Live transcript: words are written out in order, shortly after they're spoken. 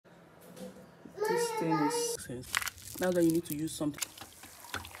thing is now that you need to use something.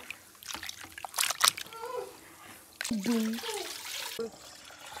 Boom.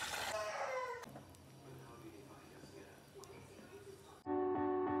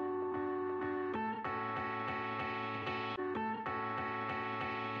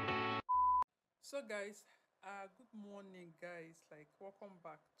 So guys, good morning guys, like welcome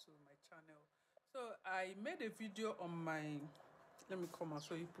back to my channel. So I made a video on my, let me come out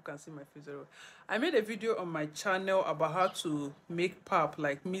so people can see my face very well. I made a video on my channel about how to make pap,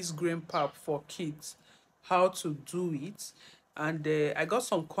 like mixed grain pap for kids, how to do it. And I got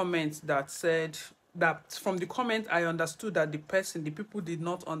some comments that said that from the comment I understood that the people did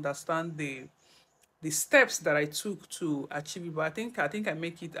not understand the steps that I took to achieve it. But I think I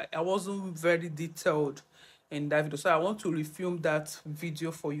make it. I wasn't very detailed in that video, so I want to refilm that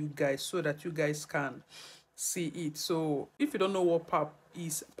video for you guys so that you guys can see it. So if you don't know what pap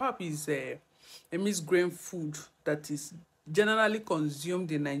is a mixed grain food that is generally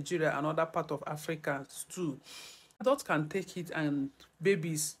consumed in Nigeria and other part of Africa too. Adults can take it and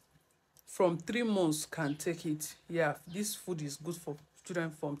babies from 3 months can take it. Yeah, this food is good for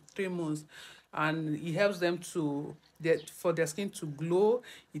children from 3 months, and it helps them to for their skin to glow.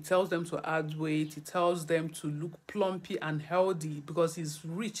 It tells them to add weight. It tells them to look plumpy and healthy because it's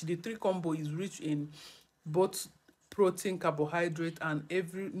rich. The three combo is rich in both protein, carbohydrate, and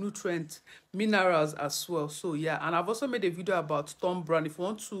every nutrient, minerals as well. So yeah, and I've also made a video about Tom brand. If you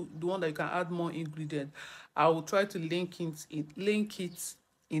want to the one that you can add more ingredient, I will try to link it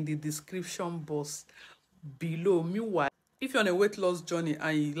in the description box below. Meanwhile, if you're on a weight loss journey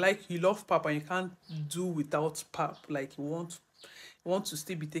and you love pap and you can't do without pap, like you want to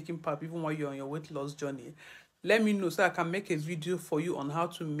still be taking pap even while you're on your weight loss journey, let me know so I can make a video for you on how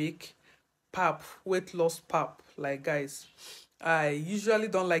to make pap, weight loss pap. Like guys, I usually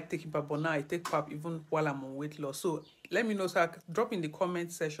don't like taking pap, but now I take pap even while I'm on weight loss. So let me know, so I can drop in the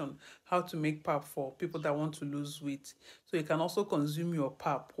comment section how to make pap for people that want to lose weight, so you can also consume your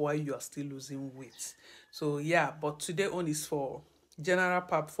pap while you are still losing weight. So yeah, but today on is for general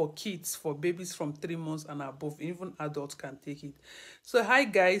pap for kids, for babies from 3 months and above. Even adults can take it. So hi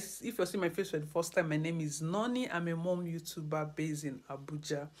guys, if you're seeing my face for the first time, my name is Noni. I'm a mom YouTuber based in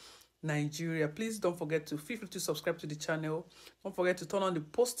Abuja, Nigeria. Please don't forget to feel free to subscribe to the channel. Don't forget to turn on the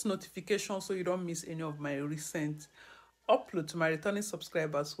post notification so you don't miss any of my recent upload. To my returning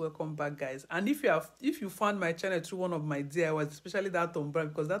subscribers, welcome back guys. And if you found my channel through one of my DIYs, especially that on brand,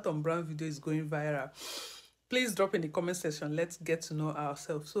 because that on brand video is going viral, please drop in the comment section. Let's get to know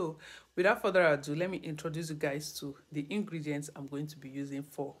ourselves. So without further ado, let me introduce you guys to the ingredients I'm going to be using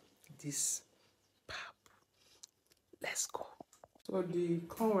for this pap. Let's go. So the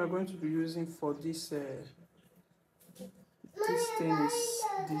corn we're going to be using for this thing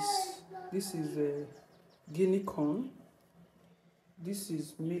is this is Guinea corn, this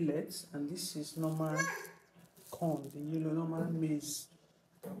is millet, and this is normal corn, the yellow normal maize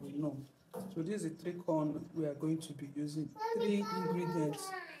that we know. So this is the 3 corn we are going to be using, 3 ingredients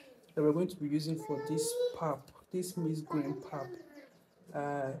that we're going to be using for this pap, this mixed grain pap.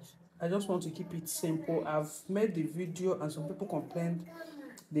 I just want to keep it simple. I've made the video and some people complained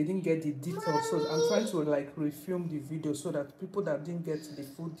they didn't get the details, so I'm trying to like refilm the video so that people that didn't get the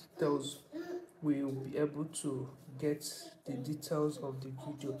full details will be able to get the details of the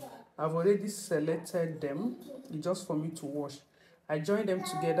video. I've already selected them, it's just for me to wash. I joined them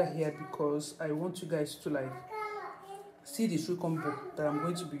together here because I want you guys to like see the 3 combo that I'm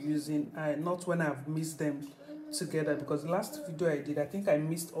going to be using, not when I've mixed them together, because the last video I did, I think I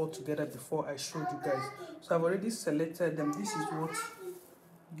mixed all together before I showed you guys. So I've already selected them. This is what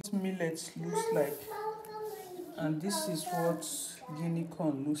this millet looks like, and this is what Guinea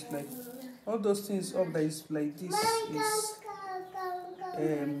corn looks like. All those things up there is like this is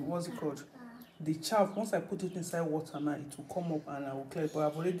what's it called, the chaff. Once I put it inside water now, it will come up and I will clear it. But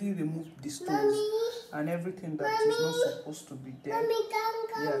I've already removed the stones and everything that is not supposed to be there.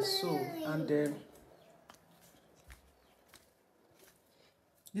 Yeah, so and then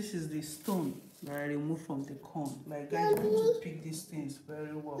this is the stone that I removed from the corn. Like guys, you need to pick these things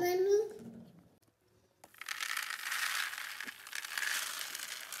very well.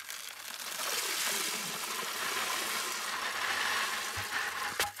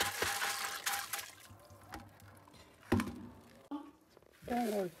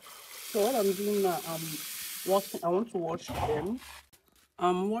 So what I'm doing now, I want to wash them.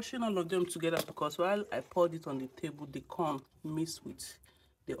 I'm washing all of them together because while I poured it on the table, the corn mixed with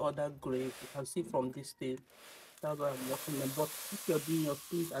the other grain. You can see from this thing. That's why I'm washing them. But if you're doing your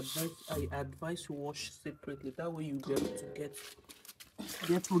food, I advise you wash separately. That way you'll be able to get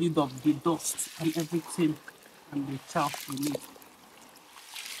get rid of the dust and everything and the chaff in it.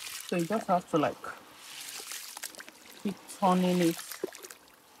 So you just have to like keep turning it,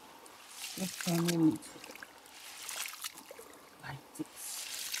 like this.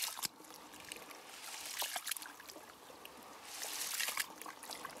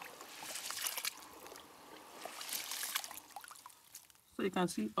 So you can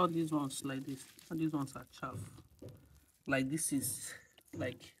see all these ones like this. All these ones are chaff. Like this is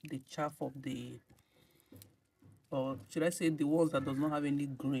like the chaff of the, or should I say the ones that does not have any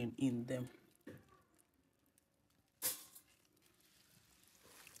grain in them.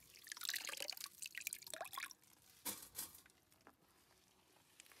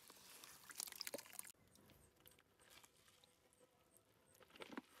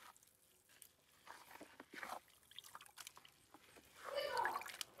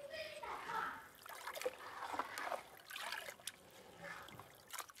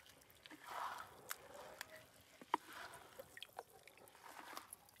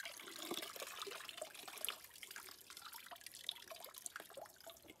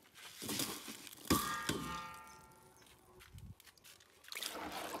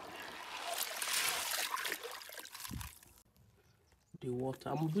 The water.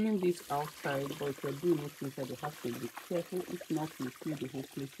 I'm doing this outside, but if you're doing it inside, you have to be careful. If not, you fill the whole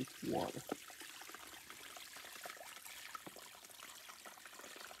place with water.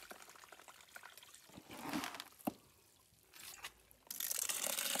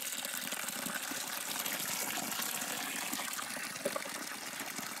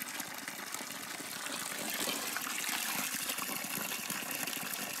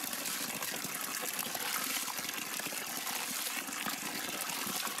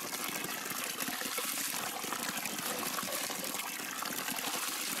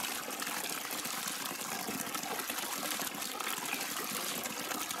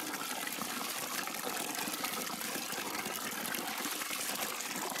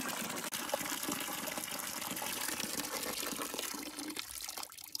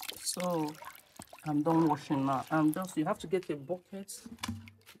 So I'm done washing now. You have to get a bucket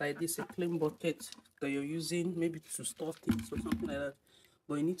like this, a clean bucket that you're using maybe to store things or something like that.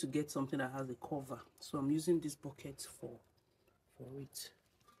 But you need to get something that has a cover. So I'm using this bucket for it.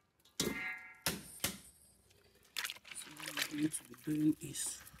 So what you need to be doing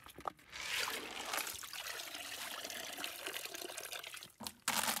is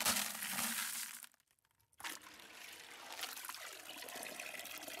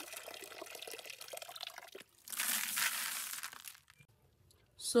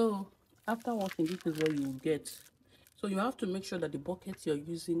so after washing, this is what you will get. So you have to make sure that the bucket you're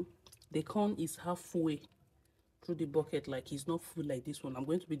using, the corn is halfway through the bucket, like it's not full like this one. I'm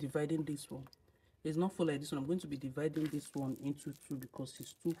going to be dividing this one. It's not full like this one. I'm going to be dividing this one into two because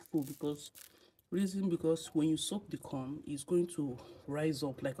it's too full. Because when you soak the corn, it's going to rise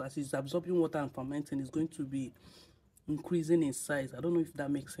up, like as it's absorbing water and fermenting, it's going to be increasing in size. I don't know if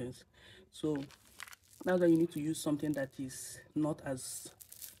that makes sense. So now that you need to use something that is not as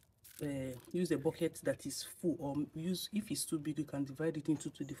use a bucket that is full, or use, if it's too big, you can divide it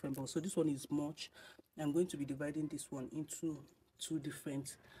into two different bowls. So this one is much. I'm going to be dividing this one into two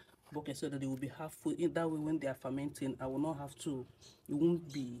different buckets so that they will be half full. In that way, when they are fermenting, I will not have to,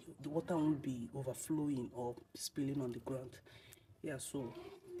 the water won't be overflowing or spilling on the ground. Yeah, so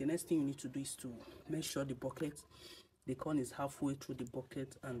the next thing you need to do is to make sure the corn is halfway through the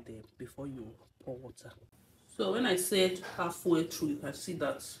bucket, and before you pour water. So when I said halfway through, you can see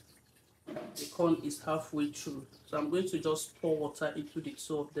that the corn is halfway through. So I'm going to just pour water into the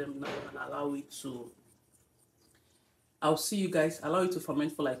two of them now and allow it to, I'll see you guys, allow it to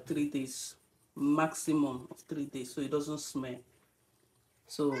ferment for like 3 days, maximum of 3 days, so it doesn't smell.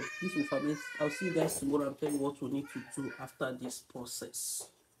 So this will ferment. I'll see you guys tomorrow and tell you what we need to do after this process.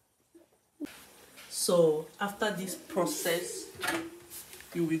 So after this process,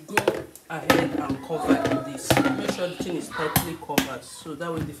 you will go ahead and cover this. Make sure the thing is tightly covered, so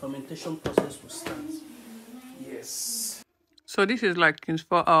that way the fermentation process will start. Yes. So this is like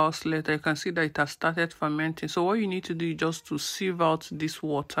 24 hours later. You can see that it has started fermenting. So what you need to do is just to sieve out this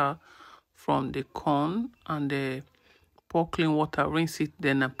water from the corn and pour clean water, rinse it,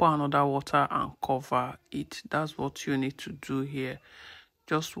 then pour another water and cover it. That's what you need to do here.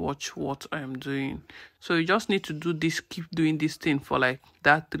 Just watch what I'm doing. So you just need to do this, keep doing this thing for like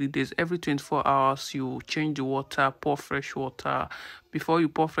that 3 days. Every 24 hours you change the water, pour fresh water. Before you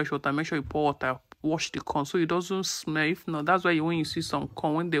pour fresh water, make sure you pour water, wash the corn so it doesn't smell. If not, that's why when you see some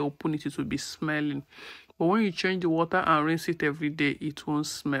corn, when they open it, it will be smelling. But when you change the water and rinse it every day, it won't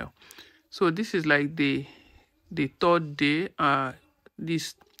smell. So this is like the third day.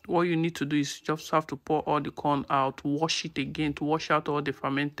 this, what you need to do is just have to pour all the corn out, wash it again to wash out all the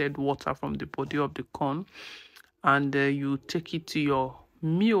fermented water from the body of the corn, and you take it to your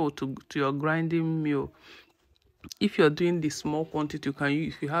mill, to your grinding mill. If you're doing the small quantity, you can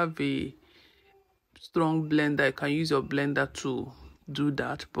use, if you have a strong blender, you can use your blender to do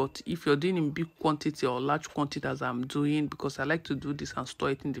that. But if you're doing in big quantity or large quantity, as I'm doing, because I like to do this and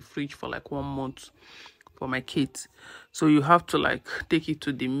store it in the fridge for like 1 month for my kids, so you have to like take it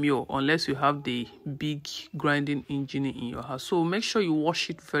to the mill, unless you have the big grinding engine in your house. So make sure you wash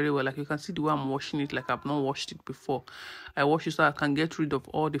it very well. Like you can see the way I'm washing it, like I've not washed it before. I wash it so I can get rid of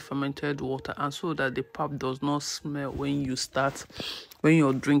all the fermented water, and so that the pap does not smell when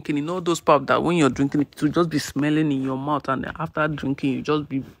you're drinking. You know those pap that when you're drinking it will just be smelling in your mouth, and after drinking you just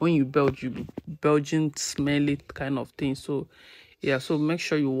be, when you belch, you be belching, smell it kind of thing. So yeah, so make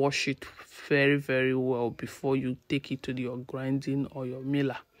sure you wash it very, very well before you take it to your grinding or your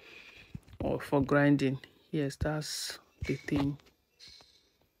miller or for grinding. Yes, that's the thing.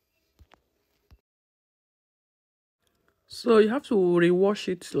 So you have to rewash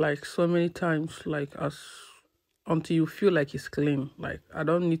it like so many times, like until you feel like it's clean. Like I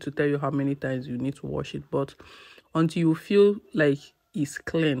don't need to tell you how many times you need to wash it, but until you feel like it's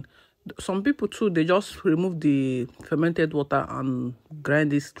clean. Some people too, they just remove the fermented water and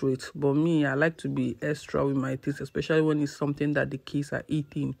grind it straight. But me, I like to be extra with my things, especially when it's something that the kids are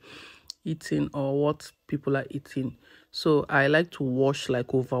eating or what people are eating. So I like to wash, like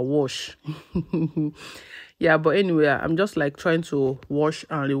overwash. Yeah, but anyway, I'm just like trying to wash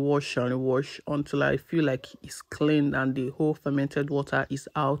and rewash until I feel like it's clean and the whole fermented water is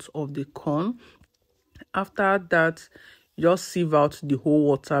out of the corn. After that, just sieve out the whole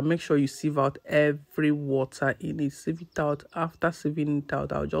water. Make sure you sieve out every water in it. Sieve it out. After sieving it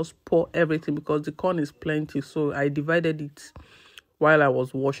out, I'll just pour everything, because the corn is plenty, so I divided it while I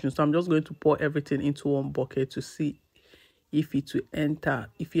was washing. So I'm just going to pour everything into one bucket to see if it will enter.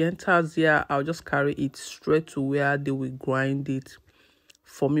 If it enters here, I'll just carry it straight to where they will grind it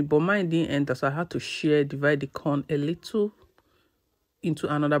for me. But mine didn't enter, so I had to divide the corn a little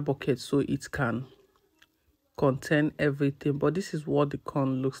into another bucket so it can contain everything. But this is what the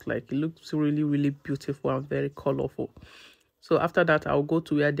corn looks like. It looks really, really beautiful and very colorful. So after that, I'll go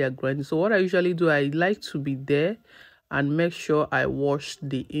to where they are grinding. So what I usually do, I like to be there and make sure I wash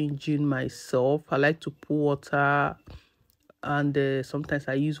the engine myself. I like to pour water, and sometimes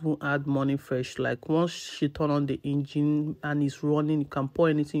I even add morning fresh. Like once she turn on the engine and it's running, you can pour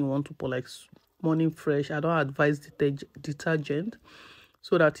anything you want to pour, like morning fresh. I don't advise detergent,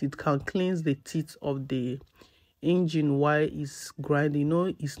 so that it can cleanse the teeth of the engine while it's grinding. You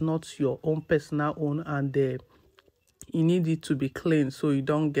know, it's not your own personal own, and you need it to be clean so you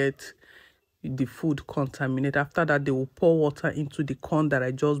don't get the food contaminated. After that, they will pour water into the corn that I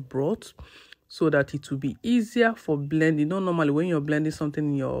just brought, so that it will be easier for blending. You know, normally when you're blending something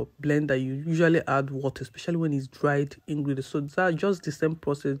in your blender, you usually add water, especially when it's dried ingredients. So that's just the same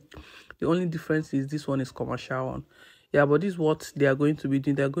process. The only difference is this one is commercial one. Yeah, but this is what they are going to be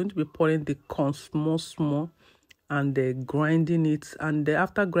doing. They are going to be pouring the corn small, and they're grinding it. And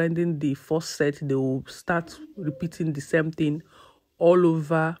after grinding the first set, they will start repeating the same thing all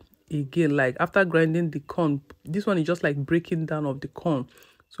over again. Like after grinding the corn, this one is just like breaking down of the corn,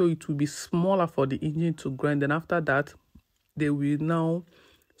 so it will be smaller for the engine to grind. And after that, they will now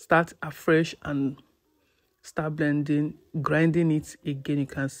start afresh and start grinding it again. You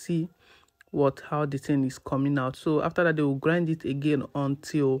can see how the thing is coming out. So after that, they will grind it again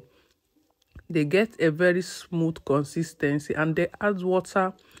until they get a very smooth consistency, and they add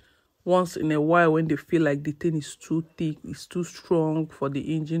water once in a while when they feel like the thing is too thick, it's too strong for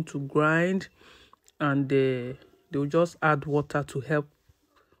the engine to grind, and they'll just add water to help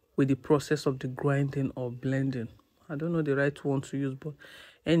with the process of the grinding or blending. I don't know the right one to use, but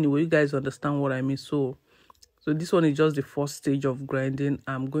anyway, you guys understand what I mean. So this one is just the first stage of grinding.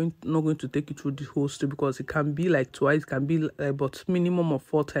 I'm not going to take you through the whole stage, because it can be like twice, it can be but minimum of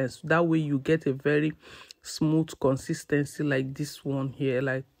 4 times. That way you get a very smooth consistency like this one here,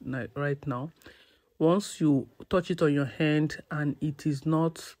 like right now. Once you touch it on your hand and you're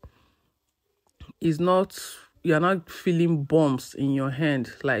not feeling bumps in your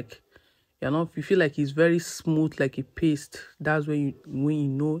hand, like you feel like it's very smooth like a paste, that's when you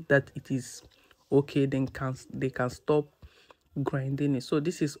know that it is okay. Then they can stop grinding it. So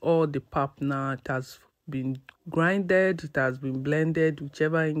this is all the pap now. It has been grinded, it has been blended,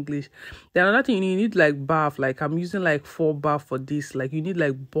 whichever English. Then another thing, you need like bath. Like I'm using like 4 bath for this. Like you need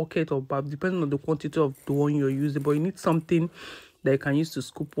like bucket or bath, depending on the quantity of the one you're using. But you need something that you can use to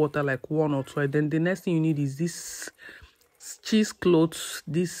scoop water, like 1 or 2. Then the next thing you need is this cheesecloth,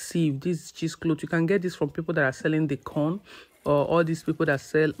 this sieve, this cheesecloth, you can get this from people that are selling the corn, or all these people that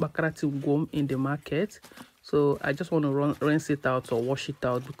sell bakarati gum in the market. So I just want to rinse it out or wash it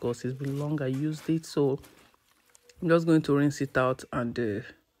out because it's been long I used it. So I'm just going to rinse it out, and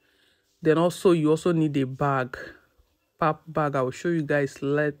then also you also need a bag, pap bag. I will show you guys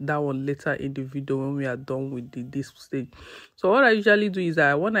that one later in the video when we are done with this stage. So what I usually do is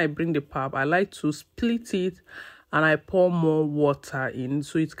that when I bring the pap, I like to split it and I pour more water in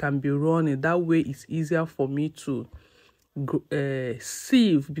so it can be running. That way it's easier for me to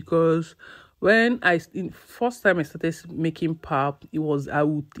sieve, because when first time I started making pap, it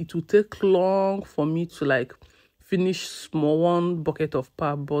would take long for me to like finish one bucket of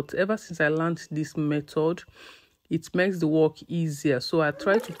pap. But ever since I learned this method, it makes the work easier. So I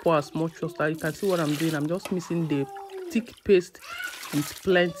try to pour as much water. You can see what I'm doing. I'm just mixing the thick paste with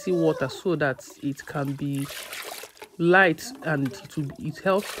plenty water so that it can be light, and it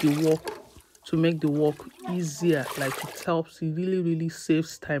helps the work to make the work easier. Like it really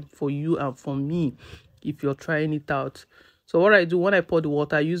saves time for you and for me if you're trying it out. So what I do when I pour the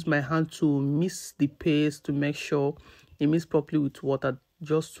water, I use my hand to mix the paste to make sure it mixes properly with water,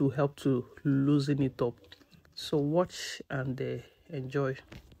 just to help to loosen it up. So watch and enjoy.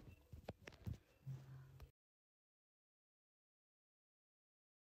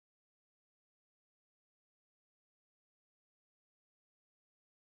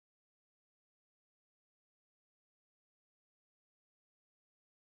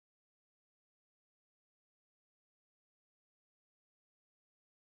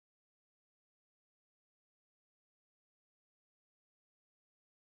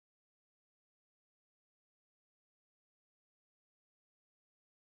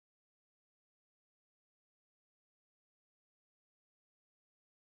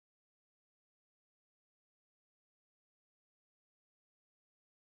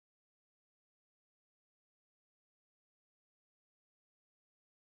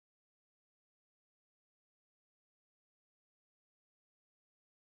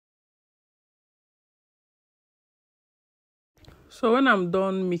 So when I'm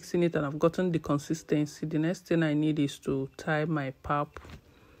done mixing it and I've gotten the consistency, the next thing I need is to tie my pap,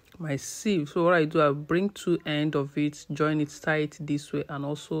 my sieve. So what I do, I bring two ends of it, join it, tie it this way, and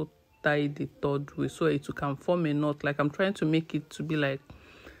also tie the third way so it can form a knot. Like I'm trying to make it to be like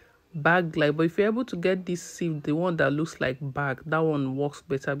bag like. But if you're able to get this sieve, the one that looks like bag, that one works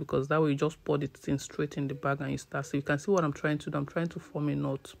better, because that way you just pour the thing straight in the bag and you start. So you can see what I'm trying to do. I'm trying to form a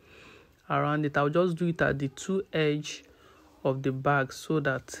knot around it. I'll just do it at the two edge of the bag so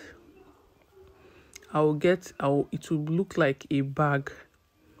that it will look like a bag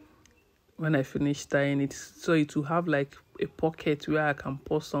when I finish tying it. So it will have like a pocket where I can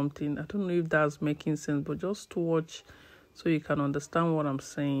pour something. I don't know if that's making sense, but just to watch so you can understand what I'm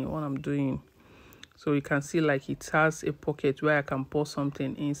saying, what I'm doing. So you can see like it has a pocket where I can pour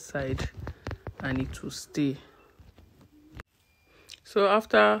something inside and it will stay. So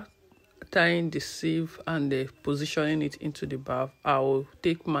after tying the sieve and positioning it into the bath, I will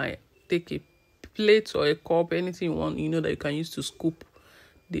take a plate or a cup, anything you want, that you can use to scoop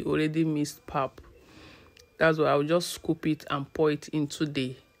the already mixed pap. That's why I'll just scoop it and pour it into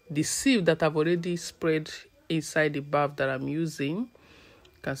the sieve that I've already spread inside the bath that I'm using.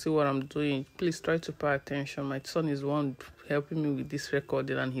 You can see what I'm doing. Please try to pay attention. My son is one helping me with this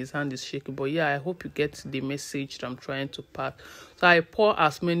recording and his hand is shaking. But yeah, I hope you get the message that I'm trying to pass. So I pour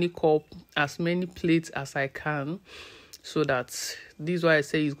as many plates as I can, so that this is why I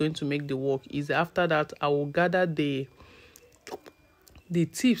say it's going to make the work easy. After that, I will gather the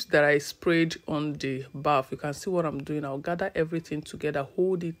tips that I sprayed on the bath. You can see what I'm doing. I'll gather everything together,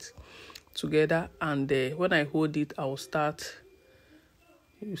 hold it together, and when I hold it, I will start.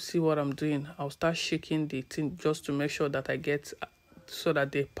 You see what I'm doing? I'll start shaking the thing just to make sure that so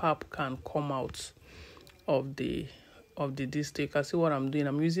that the pap can come out of the disc. You can see what I'm doing.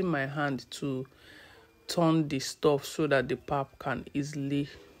 I'm using my hand to turn the stuff so that the pap can easily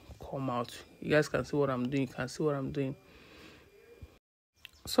come out. You guys can see what I'm doing. You can see what I'm doing.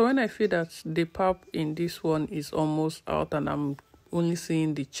 So when I feel that the pap in this one is almost out and I'm only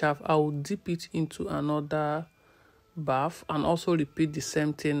seeing the chaff, I will dip it into another bath and also repeat the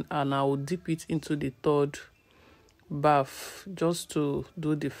same thing, and I will dip it into the third bath just to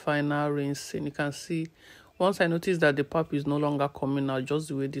do the final rinsing. You can see once I notice that the pap is no longer coming out just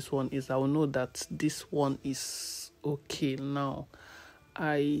the way this one is, I will know that this one is okay now.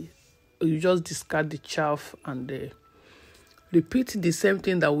 You just discard the chaff and repeat the same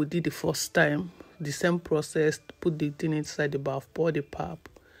thing that we did the first time, the same process. Put the thing inside the bath, pour the pap,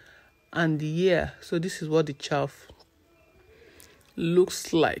 and so this is what the chaff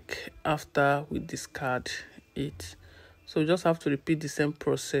looks like after we discard it. So we just have to repeat the same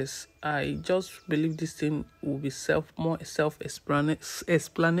process. I just believe this thing will be more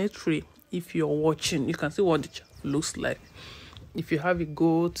self-explanatory. If you're watching, you can see what the chaff looks like. If you have a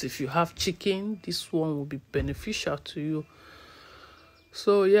goat, if you have chicken, this one will be beneficial to you.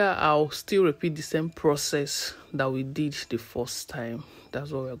 So yeah, I'll still repeat the same process that we did the first time.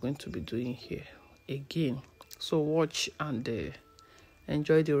 That's what we're going to be doing here again. So watch and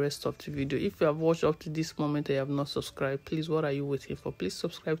enjoy the rest of the video. If you have watched up to this moment and you have not subscribed, please, what are you waiting for? Please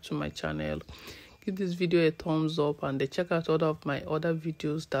subscribe to my channel, give this video a thumbs up, and check out all of my other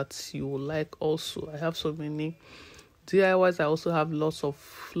videos that you will like. Also, I have so many DIYs. I also have lots of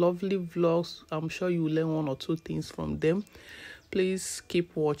lovely vlogs. I'm sure you will learn one or two things from them. Please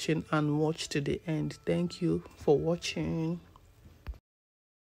keep watching and watch to the end. Thank you for watching.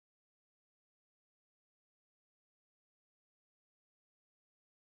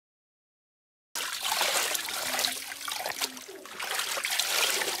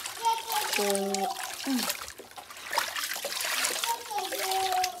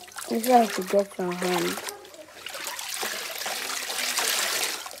 This has to get some honey.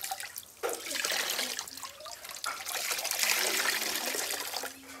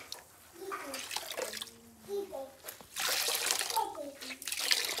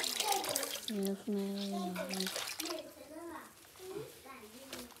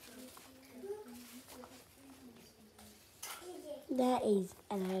 That is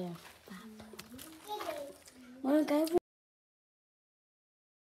another papa.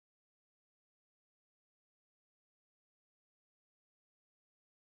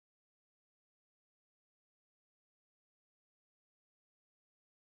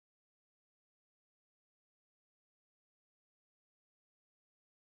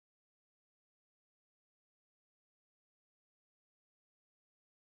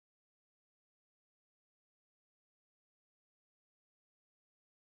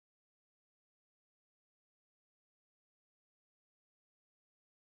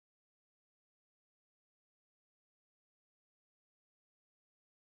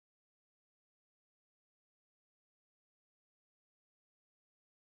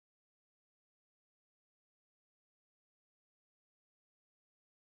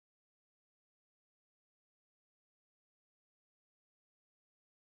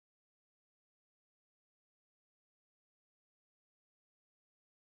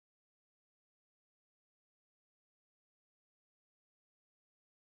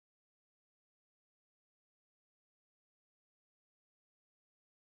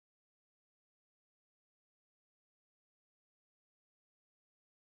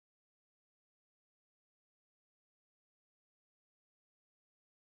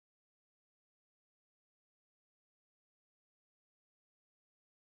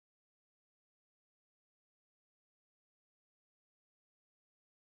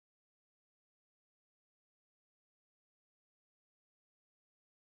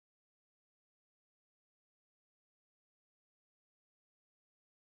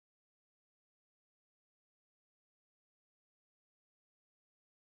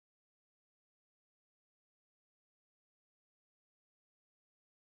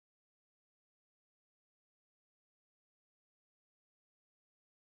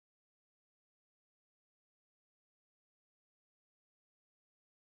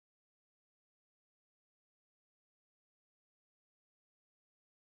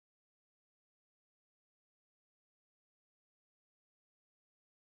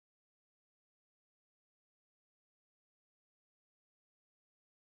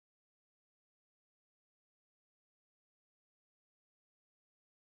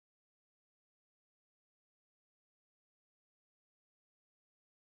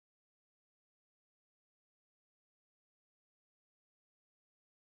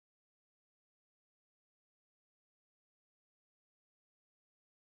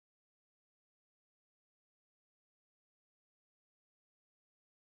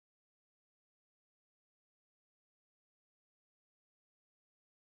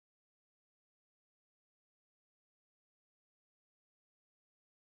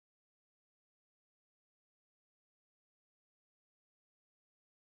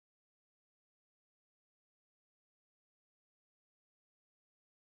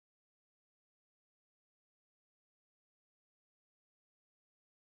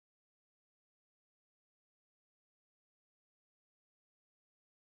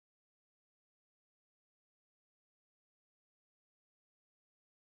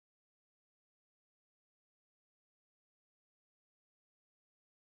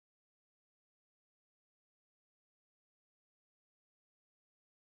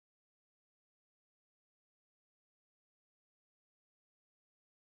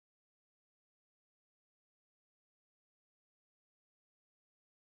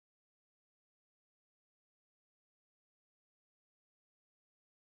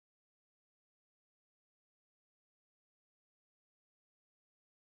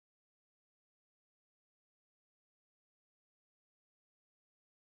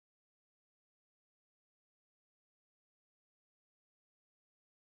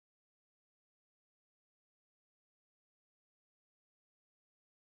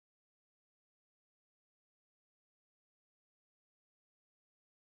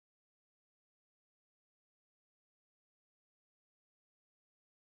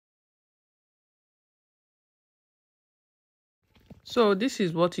 So this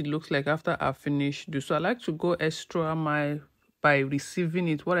is what it looks like after I finish this. So I like to go extra mile by receiving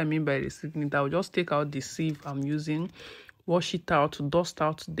it. What I mean by receiving it, I'll just take out the sieve I'm using, wash it out, dust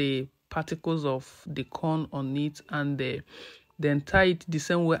out the particles of the corn on it, and then tie it the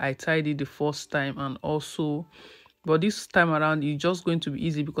same way I tied it the first time. And also, but this time around it's just going to be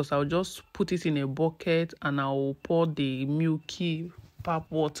easy because I'll just put it in a bucket and I'll pour the milky pap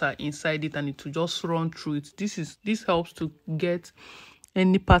water inside it and it will just run through it. This helps to get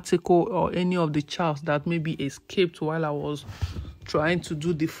any particle or any of the chaff that maybe escaped while I was trying to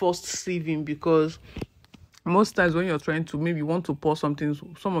do the first sieving, because most times when you're trying to maybe want to pour something,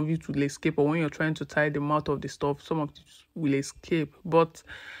 some of it will escape, or when you're trying to tie them out of the stuff, some of it will escape. But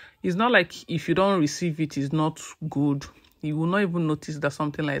it's not like if you don't receive it, it's not good. You will not even notice that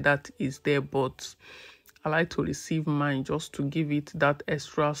something like that is there. But I like to receive mine just to give it that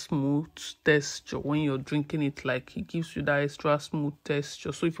extra smooth texture when you're drinking it. Like, it gives you that extra smooth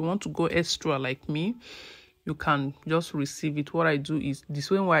texture. So if you want to go extra like me, you can just receive it. What I do is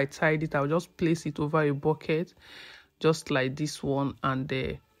this way, when I tied it, I'll just place it over a bucket just like this one,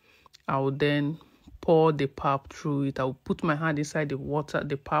 and I'll then pour the pap through it. I'll put my hand inside the water,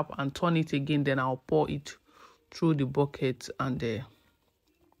 the pap, and turn it again. Then I'll pour it through the bucket, and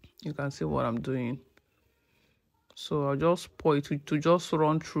you can see what I'm doing. So I'll just pour it to just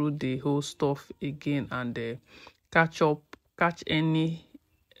run through the whole stuff again, and catch any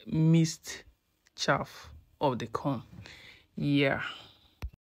missed chaff of the corn. Yeah.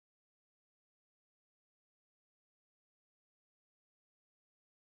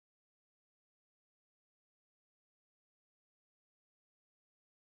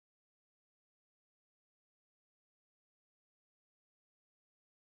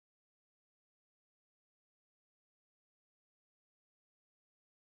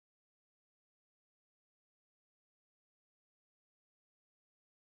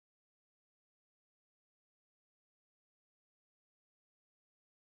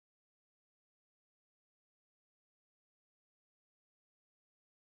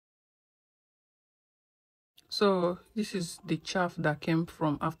 So this is the chaff that came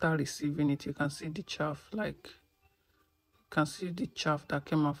from after receiving it. You can see the chaff, like, you can see the chaff that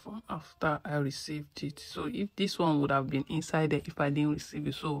came out from after I received it. So if this one would have been inside there if I didn't receive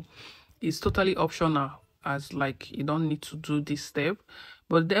it, so it's totally optional, as like you don't need to do this step.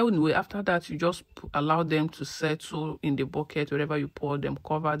 But then anyway, after that, you just allow them to settle in the bucket wherever you pour them,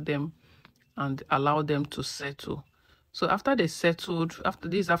 cover them, and allow them to settle. So after they settled,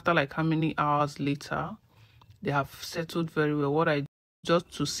 after like how many hours later, they have settled very well. What I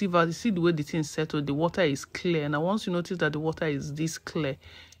just to see the way the thing settled, the water is clear. Now once you notice that the water is this clear,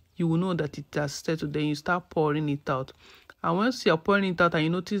 you will know that it has settled. Then you start pouring it out, and once you're pouring it out and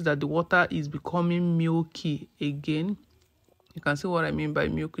you notice that the water is becoming milky again, you can see what I mean by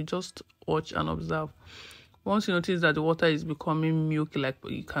milky. Just watch and observe. Once you notice that the water is becoming milky, like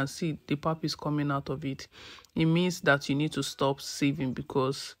you can see the pap is coming out of it, it means that you need to stop sieving,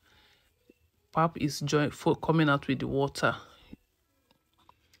 because pap is coming out with the water.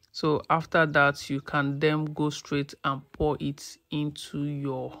 So after that, you can then go straight and pour it into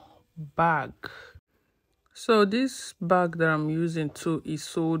your bag. So this bag that I'm using too is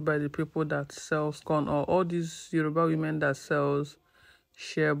sold by the people that sells corn, or all these Yoruba women that sells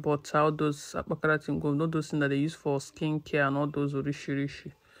share butter, all those apakaratin, all those things that they use for skincare, and all those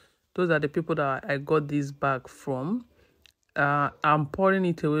orishirishi. Those are the people that I got this bag from. I'm pouring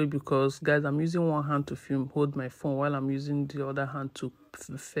it away because, guys, I'm using one hand to hold my phone while I'm using the other hand to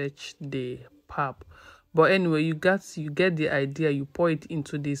fetch the pap. But anyway, you get the idea. You pour it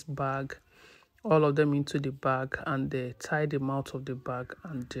into this bag, all of them into the bag, and tie the mouth of the bag.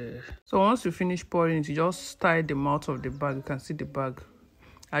 And so once you finish pouring it, you just tie the mouth of the bag. You can see the bag.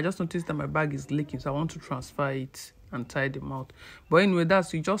 I just noticed that my bag is leaking, so I want to transfer it and tie the mouth. But anyway,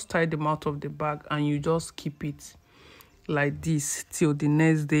 you just tie the mouth of the bag and you just keep it like this till the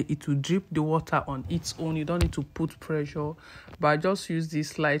next day. It will drip the water on its own. You don't need to put pressure, but I just use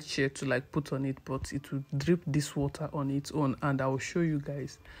this light shade to like put on it, but it will drip this water on its own, and I will show you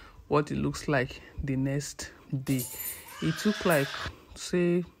guys what it looks like the next day. It took like,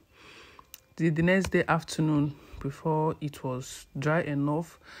 say, the next day afternoon before it was dry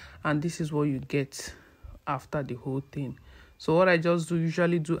enough, and this is what you get after the whole thing. So what I just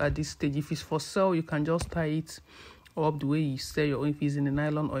usually do at this stage, if it's for sale, you can just tie it up the way you sell your own, if it's in a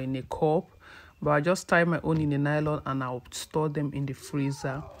nylon or in a cup. But I just tie my own in a nylon and I'll store them in the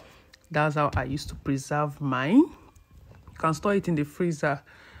freezer. That's how I used to preserve mine. You can store it in the freezer,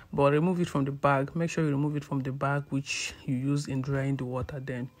 but remove it from the bag. Make sure you remove it from the bag which you use in drying the water.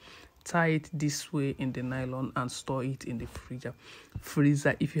 Then tie it this way in the nylon and store it in the freezer.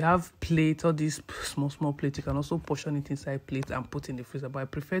 If you have plate or this small plate, you can also portion it inside plate and put in the freezer, but I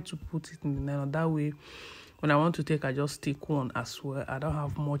prefer to put it in the nylon. That way when I want to take, I just take one as well. I don't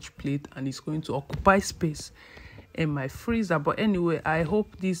have much plate and it's going to occupy space in my freezer. But anyway, I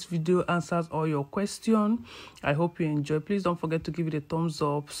hope this video answers all your questions. I hope you enjoy. Please don't forget to give it a thumbs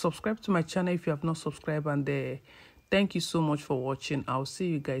up, subscribe to my channel if you have not subscribed, and thank you so much for watching. I'll see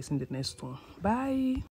you guys in the next one. Bye.